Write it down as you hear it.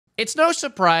It's no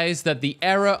surprise that the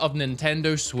era of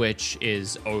Nintendo Switch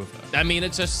is over. I mean,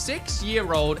 it's a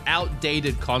 6-year-old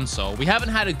outdated console. We haven't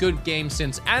had a good game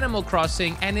since Animal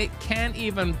Crossing, and it can't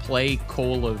even play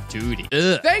Call of Duty.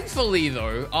 Ugh. Thankfully,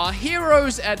 though, our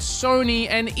heroes at Sony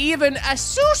and even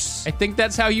Asus, I think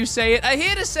that's how you say it, are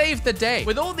here to save the day.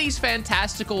 With all these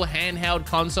fantastical handheld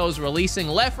consoles releasing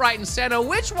left, right, and center,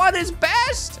 which one is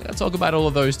best? I'll talk about all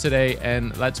of those today,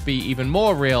 and let's be even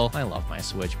more real. I love my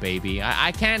Switch, baby.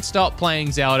 I can't stop playing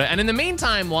Zelda, and in the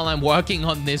meantime, while I'm working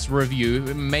on this review,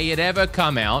 may it ever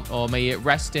come out, or may it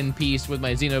rest in peace with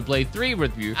my Xenoblade 3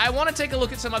 review, I want to take a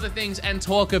look at some other things and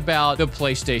talk about the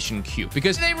PlayStation Cube,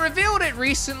 because they revealed it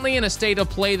recently in a state of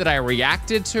play that I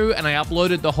reacted to, and I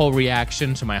uploaded the whole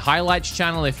reaction to my highlights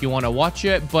channel if you want to watch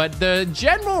it, but the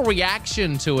general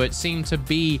reaction to it seemed to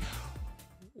be,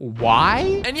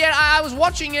 why? And yet I was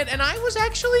watching it and I was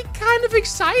actually kind of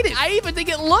excited. I even think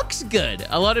it looks good.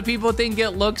 A lot of people think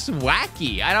it looks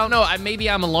wacky. I don't know, maybe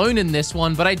I'm alone in this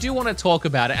one, but I do want to talk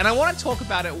about it. And I want to talk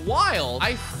about it while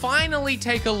I finally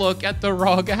take a look at the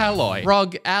ROG Ally.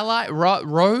 ROG Ally?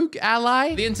 ROG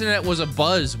Ally? The internet was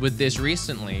abuzz with this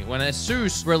recently when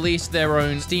Asus released their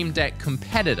own Steam Deck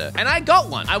competitor. And I got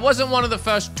one. I wasn't one of the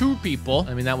first 2 people.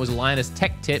 I mean, that was Linus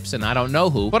Tech Tips and I don't know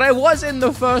who, but I was in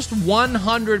the first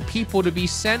 100 people to be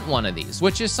sent one of these,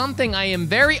 which is something I am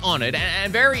very honored and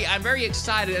I'm very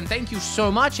excited, and thank you so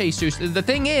much, Asus. The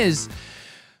thing is,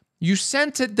 you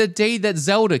sent it the day that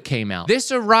Zelda came out.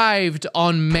 This arrived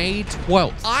on May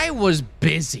 12th. I was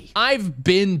busy. I've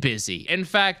been busy. In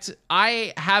fact,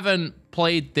 I haven't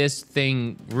played this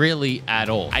thing really at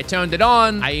all. I turned it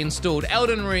on, I installed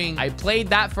Elden Ring, I played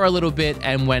that for a little bit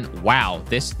and went, wow,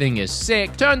 this thing is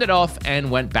sick. Turned it off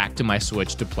and went back to my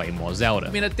Switch to play more Zelda.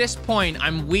 I mean, at this point,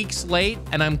 I'm weeks late,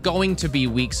 and I'm going to be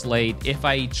weeks late if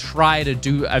I try to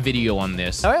do a video on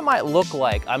this. Now, it might look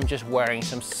like I'm just wearing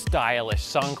some stylish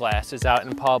sunglasses out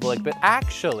in public, but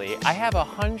actually, I have a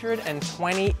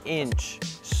 120-inch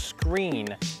screen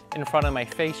in front of my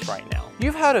face right now.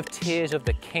 You've heard of Tears of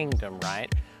the Kingdom,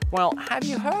 right? Well, have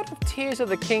you heard of Tears of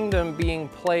the Kingdom being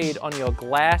played on your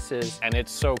glasses? And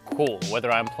it's so cool,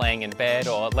 whether I'm playing in bed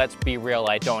or, let's be real,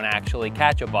 I don't actually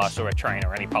catch a bus or a train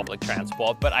or any public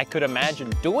transport, but I could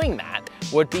imagine doing that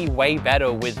would be way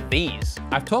better with these.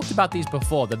 I've talked about these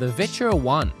before. They're the Vitra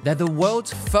 1. They're the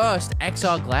world's first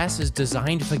XR glasses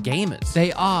designed for gamers.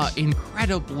 They are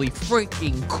incredibly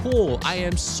freaking cool. I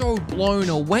am so blown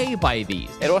away by these.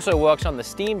 It also works on the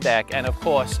Steam Deck and, of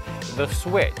course, the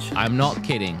Switch. I'm not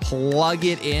kidding. Plug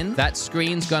it in. That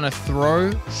screen's gonna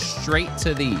throw straight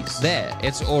to these. There,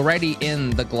 it's already in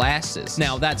the glasses.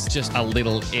 Now, that's just a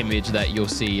little image that you'll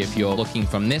see if you're looking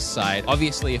from this side.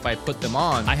 Obviously, if I put them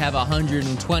on, I have a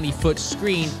 120-foot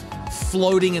screen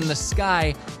floating in the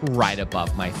sky right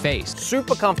above my face.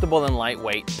 Super comfortable and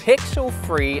lightweight,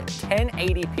 pixel-free,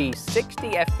 1080p,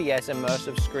 60 FPS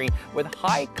immersive screen with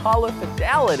high color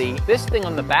fidelity. This thing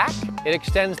on the back, it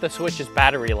extends the Switch's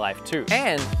battery life too.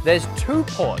 And there's 2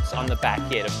 ports on the back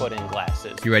here to put in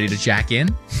glasses. You ready to jack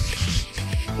in?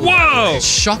 Whoa! It's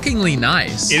shockingly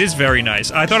nice. It is very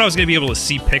nice. I thought I was going to be able to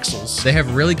see pixels. They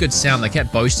have really good sound. They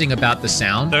kept boasting about the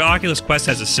sound. The Oculus Quest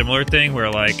has a similar thing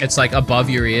where, like, it's like above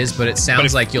your ears, but it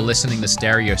sounds like you're listening to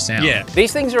stereo sound. Yeah.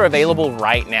 These things are available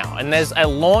right now, and there's a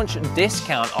launch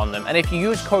discount on them. And if you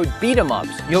use code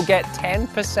BEATEMUPS, you'll get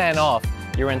 10% off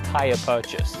your entire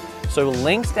purchase. So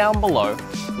links down below.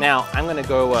 Now, I'm going to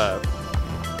go,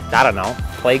 I don't know,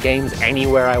 play games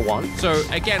anywhere I want. So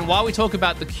again, while we talk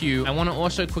about the Cube, I want to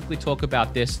also quickly talk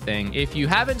about this thing. If you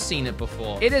haven't seen it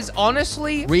before, it is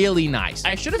honestly really nice.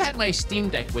 I should have had my Steam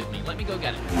Deck with me. Let me go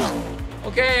get it.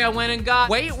 Okay, I went and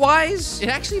got... Weight-wise, it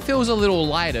actually feels a little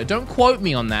lighter. Don't quote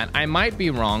me on that. I might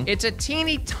be wrong. It's a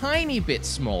teeny tiny bit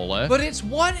smaller, but it's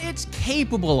what it's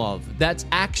capable of that's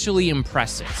actually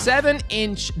impressive.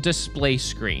 7-inch display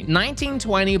screen,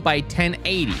 1920 by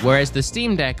 1080, whereas the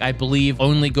Steam Deck, I believe,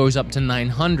 only goes up to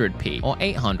 900p or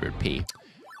 800p.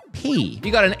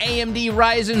 You got an AMD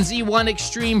Ryzen Z1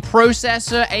 Extreme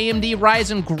processor, AMD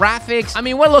Ryzen graphics. I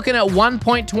mean, we're looking at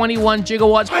 1.21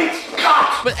 gigawatts.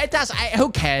 But it does, who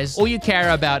cares? All you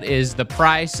care about is the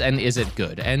price and is it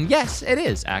good? And yes, it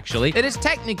is, actually. It is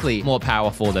technically more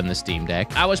powerful than the Steam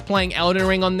Deck. I was playing Elden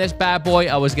Ring on this bad boy.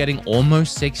 I was getting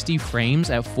almost 60 frames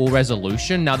at full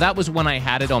resolution. Now, that was when I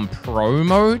had it on Pro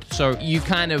mode. So you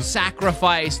kind of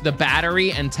sacrifice the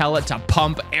battery and tell it to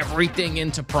pump everything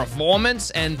into performance.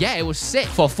 And yeah, it was sick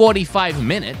for 45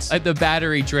 minutes. Like, the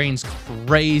battery drains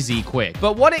crazy quick.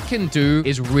 But what it can do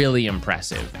is really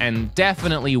impressive and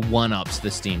definitely one-ups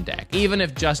the Steam Deck, even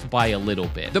if just by a little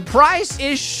bit. The price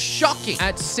is shocking.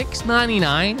 At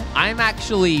 $699, I'm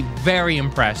actually very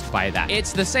impressed by that.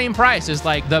 It's the same price as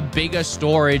like the bigger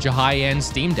storage high-end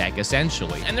Steam Deck,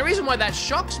 essentially. And the reason why that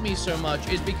shocks me so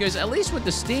much is because at least with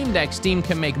the Steam Deck, Steam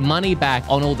can make money back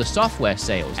on all the software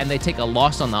sales, and they take a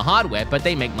loss on the hardware, but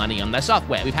they make money on their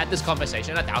software. We've had this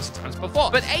conversation 1,000 times before.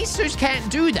 But Asus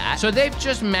can't do that, so they've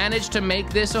just managed to make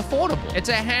this affordable. It's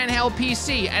a handheld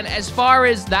PC, and as far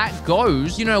as that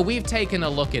goes, you know, we've taken a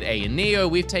look at Neo,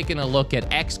 we've taken a look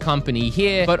at X company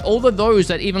here, but all of those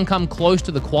that even come close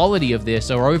to the quality of this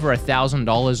are over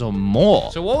 $1,000 or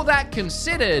more. So all that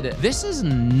considered, this is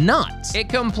nuts. It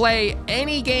can play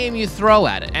any game you throw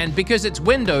at it, and because it's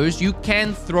Windows, you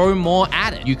can throw more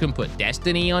at it. You can put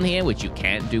Destiny on here, which you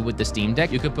can't do with the Steam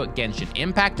Deck. You could put Genshin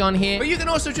Impact on here, but you can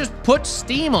also just put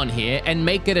Steam on here and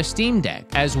make it a Steam Deck,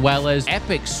 as well as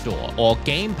Epic Store or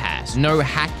Game Pass. No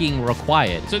hacking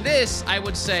required. So this, I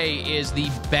would say, is the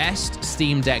best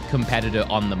Steam Deck competitor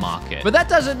on the market. But that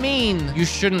doesn't mean you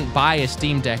shouldn't buy a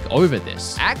Steam Deck over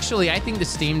this. Actually, I think the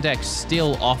Steam Deck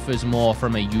still offers more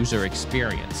from a user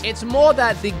experience. It's more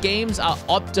that the games are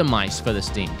optimized for the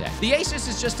Steam Deck. The Asus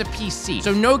is just a PC,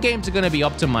 so no games are going to be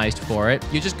optimized for it.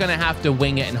 You're just going to have to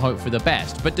wing it and hope for the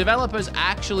best. But developers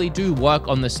actually do work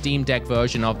on the Steam Deck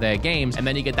version of their games, and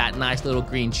then you get that nice little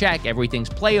green check, everything's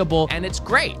playable, and it's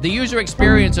great. The user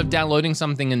experience of downloading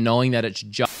something and knowing that it's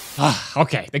just...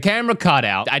 Okay, the camera cut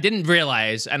out. I didn't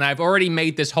realize, and I've already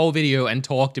made this whole video and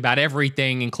talked about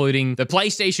everything, including the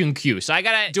PlayStation Q, so I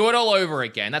gotta do it all over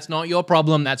again. That's not your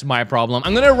problem, that's my problem.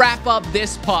 I'm gonna wrap up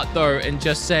this part, though, and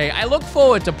just say, I look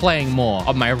forward to playing more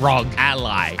of my ROG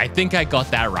Ally. I think I got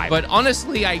that right, but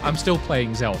honestly, I'm still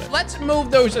playing Zelda. Let's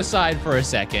move those aside for a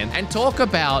second and talk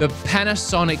about the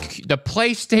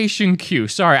PlayStation Q.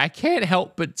 Sorry, I can't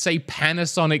help but say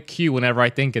Panasonic Q whenever I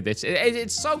think of this.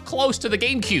 It's so close to the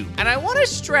GameCube. And I want to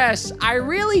stress, I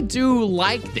really do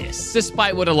like this,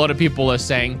 despite what a lot of people are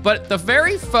saying. But the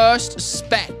very first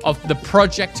spec of the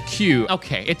Project Q,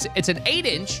 okay, it's an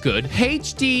 8-inch, good,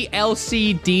 HD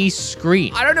LCD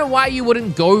screen. I don't know why you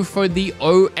wouldn't go for the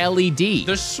OLED.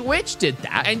 The Switch did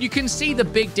that, and you can see the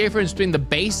big difference between the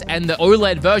base and the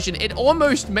OLED version. It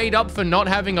almost made up for not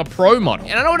having a Pro model.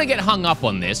 And I don't want to get hung up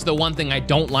on this, the one thing I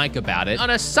don't like about it. On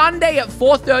a Sunday at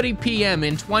 4:30 p.m.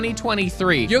 in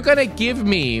 2023, you're gonna give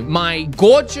me my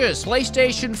gorgeous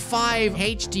PlayStation 5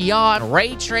 HDR,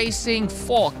 ray tracing,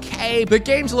 4K. The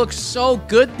games look so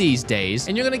good these days,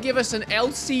 and you're gonna give us an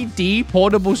LCD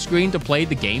portable screen to play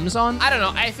the games on? I don't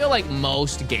know, I feel like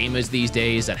most gamers these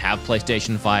days that have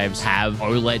PlayStation 5s have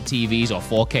OLED TVs or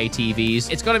 4K TVs.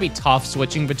 It's gonna be tough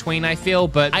switching between, I feel,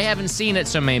 but I haven't seen it,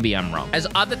 so maybe I'm wrong. As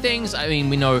other things, I mean,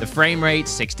 we know the frame rate,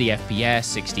 60 FPS,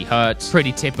 60 Hertz,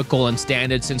 pretty typical and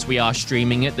standard since we are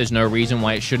streaming it. There's no reason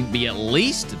why it shouldn't be at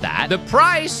least that. The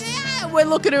price, yeah, we're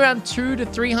looking around $200 to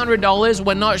 $300.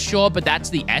 We're not sure, but that's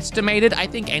the estimated. I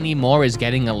think any more is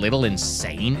getting a little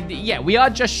insane. Yeah, we are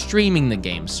just streaming the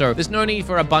game, so there's no need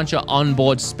for a bunch of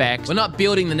onboard specs. We're not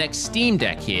building the next Steam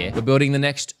Deck here. We're building the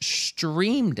next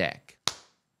Stream Deck.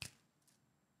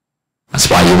 That's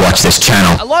why you watch this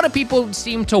channel. A lot of people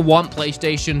seem to want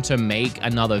PlayStation to make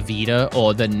another Vita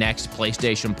or the next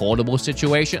PlayStation Portable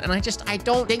situation, and I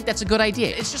don't think that's a good idea.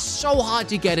 It's just so hard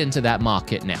to get into that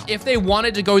market now. If they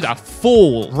wanted to go the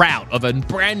full route of a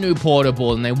brand new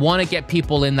portable and they want to get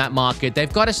people in that market,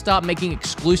 they've got to start making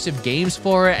exclusive games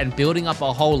for it and building up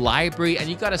a whole library, and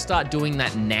you got to start doing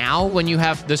that now when you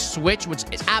have the Switch, which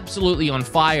is absolutely on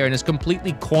fire and has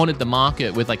completely cornered the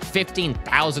market with like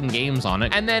 15,000 games on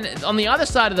it. And then on the other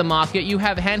side of the market, you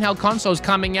have handheld consoles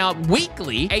coming out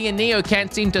weekly. Neo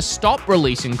can't seem to stop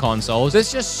releasing consoles.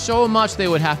 There's just so much they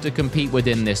would have to compete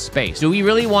within this space. Do we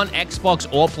really want Xbox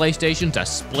or PlayStation to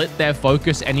split their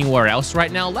focus anywhere else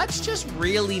right now? Let's just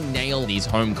really nail these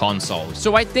home consoles.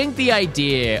 So I think the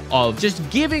idea of just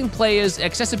giving players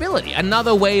accessibility,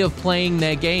 another way of playing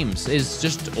their games, is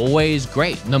just always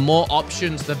great. The more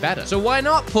options, the better. So why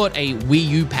not put a Wii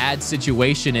U pad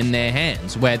situation in their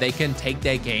hands where they can take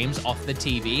their games off the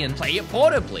TV and play it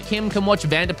portably? Kim can watch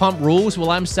Vanderpump Rules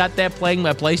while I'm sat there playing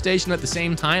my PlayStation at the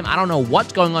same time. I don't know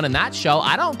what's going on in that show.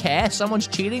 I don't care. Someone's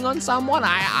cheating on someone.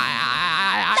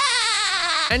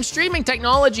 And streaming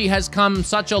technology has come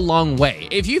such a long way.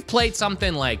 If you've played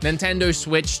something like Nintendo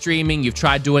Switch streaming, you've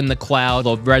tried doing the cloud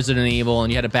or Resident Evil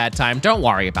and you had a bad time, don't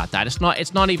worry about that. It's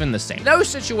not even the same. In those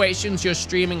situations, you're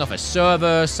streaming off a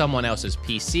server, someone else's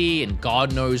PC, and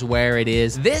God knows where it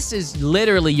is. This is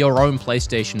literally your own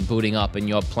PlayStation booting up and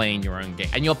you're playing your own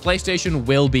game. And your PlayStation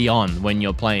will be on when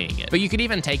you're playing it. But you could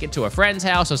even take it to a friend's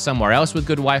house or somewhere else with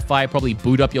good Wi-Fi, probably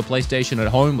boot up your PlayStation at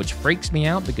home, which freaks me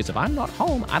out because if I'm not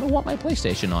home, I don't want my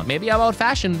PlayStation on. Maybe I'm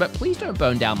old-fashioned, but please don't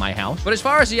burn down my house. But as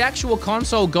far as the actual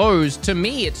console goes, to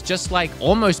me, it's just like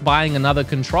almost buying another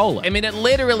controller. I mean, it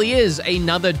literally is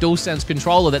another DualSense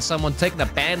controller that someone taken a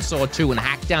bandsaw to and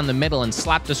hacked down the middle and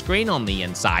slapped a screen on the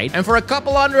inside. And for a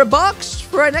couple $100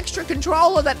 for an extra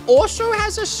controller that also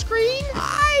has a screen,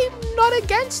 I'm not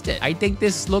against it. I think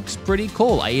this looks pretty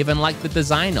cool. I even like the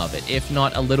design of it, if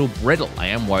not a little brittle. I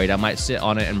am worried I might sit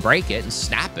on it and break it and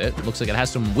snap it. It looks like it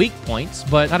has some weak points,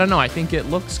 but I don't know. I think it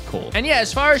looks cool. And yeah,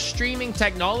 as far as streaming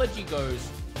technology goes,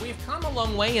 we've come a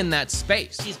long way in that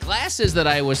space. These glasses that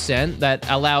I was sent that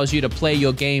allows you to play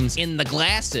your games in the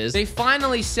glasses, they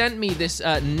finally sent me this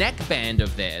neck band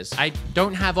of theirs. I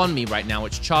don't have on me right now.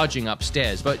 It's charging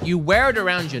upstairs, but you wear it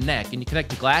around your neck and you connect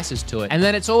the glasses to it. And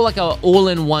then it's all like a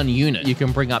all-in-one unit. You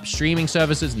can bring up streaming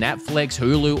services, Netflix,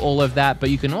 Hulu, all of that, but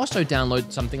you can also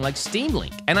download something like Steam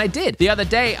Link. And I did. The other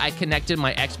day, I connected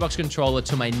my Xbox controller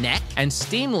to my neck and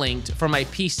Steam Linked from my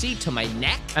PC to my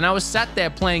neck. And I was sat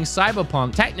there playing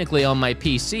Cyberpunk, technically on my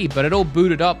PC, but it all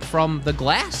booted up from the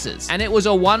glasses. And it was a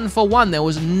 1-for-1. There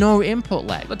was no input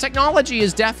lag. The technology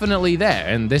is definitely there,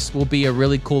 and this will be a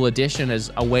really cool addition as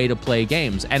a way to play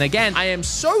games. And again, I am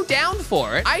so down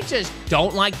for it. I just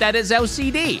don't like that it's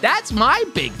LCD. That's my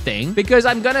big thing, because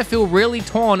I'm gonna feel really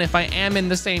torn if I am in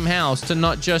the same house to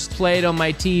not just play it on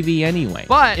my TV anyway.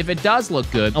 But if it does look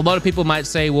good, a lot of people might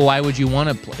say, well, why would you want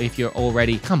to play if you're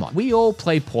already... Come on, we all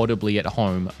play portably at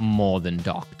home more than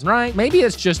docked, right? Maybe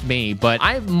it's just me, but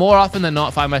I more often than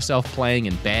not find myself playing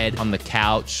in bed, on the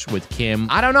couch with Kim.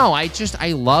 I don't know,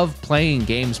 I love playing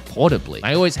games portably.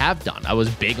 I always have done. I was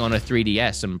big on a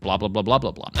 3DS and blah, blah, blah, blah, blah,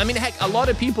 blah. I mean, heck, a lot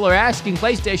of people are asking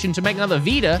PlayStation to make another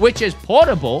Vita, which is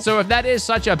portable. So if that is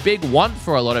such a big want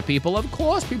for a lot of people, of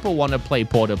course people want to play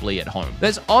portably at home.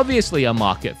 There's obviously a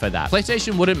market for that.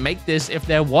 PlayStation wouldn't make this if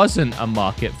there wasn't a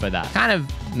market for that. Kind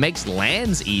of makes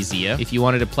LANs easier. If you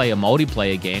wanted to play a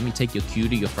multiplayer game, you take your queue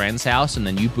to your friend's house and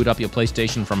then you boot up your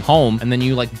PlayStation from home and then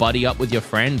you like buddy up with your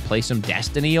friend, play some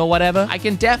Destiny or whatever. I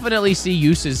can definitely see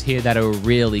uses here that are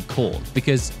really cool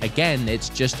because again, it's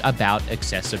just about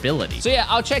accessibility. So yeah,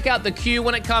 I'll check out the queue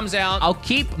when it comes out. I'll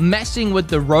keep messing with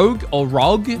the ROG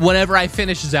whenever I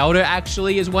finish Zelda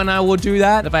actually is when I will do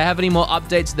that. If I have any more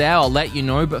updates there, I'll let you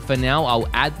know. But for now, I'll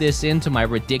add this into my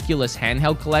ridiculous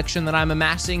handheld collection that I'm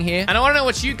amassing here. And I want to know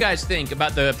what you guys think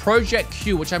about the Project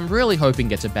Q, which I'm really hoping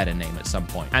gets a better name at some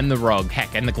point. And the ROG,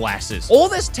 heck, and the glasses. All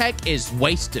this tech is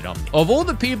wasted on me. Of all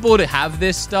the people to have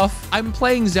this stuff, I'm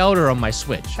playing Zelda on my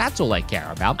Switch. That's all I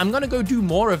care about. I'm gonna go do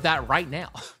more of that right now.